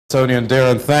Sonia and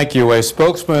Darren, thank you. A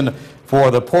spokesman for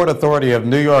the Port Authority of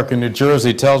New York and New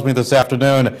Jersey tells me this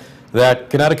afternoon that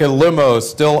Connecticut Limos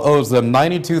still owes them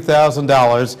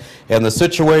 $92,000, and the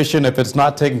situation, if it's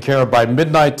not taken care of by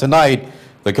midnight tonight,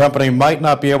 the company might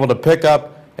not be able to pick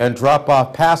up and drop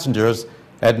off passengers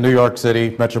at New York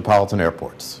City metropolitan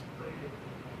airports.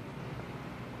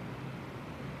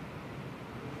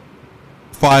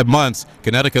 5 months,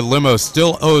 Connecticut Limo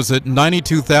still owes it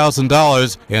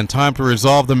 $92,000, and time to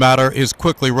resolve the matter is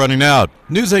quickly running out.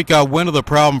 News 8 got wind of the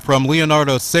problem from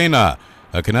Leonardo Sena,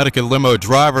 a Connecticut Limo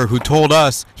driver who told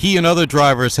us he and other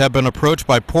drivers have been approached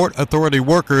by Port Authority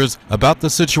workers about the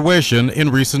situation in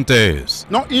recent days.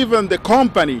 Not even the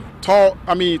company told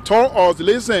us,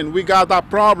 listen, we got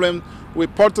that problem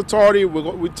with Port Authority,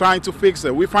 we're trying to fix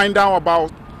it. We find out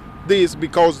about this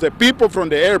because the people from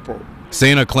the airport.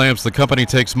 Sena claims the company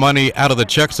takes money out of the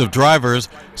checks of drivers,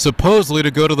 supposedly to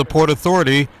go to the Port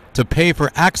Authority to pay for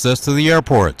access to the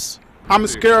airports. I'm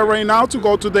scared right now to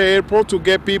go to the airport to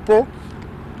get people.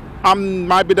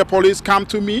 Maybe the police come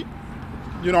to me,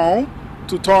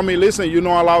 to tell me, listen, you're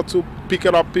not allowed to pick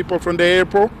up people from the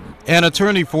airport. An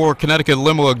attorney for Connecticut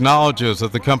Limo acknowledges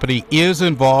that the company is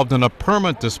involved in a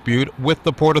permit dispute with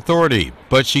the Port Authority,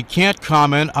 but she can't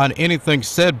comment on anything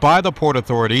said by the Port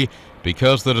Authority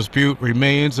because the dispute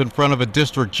remains in front of a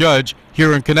district judge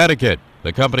here in Connecticut.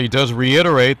 The company does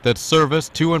reiterate that service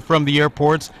to and from the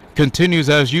airports continues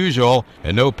as usual,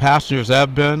 and no passengers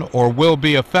have been or will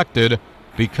be affected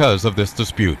because of this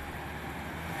dispute.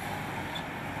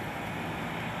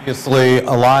 Obviously,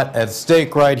 a lot at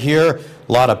stake right here.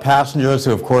 A lot of passengers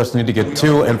who, of course, need to get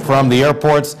to and from the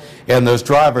airports, and those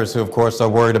drivers who, of course, are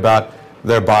worried about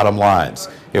their bottom lines.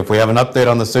 If we have an update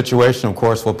on the situation, of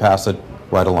course, we'll pass it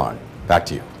right along. Back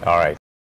to you. All right.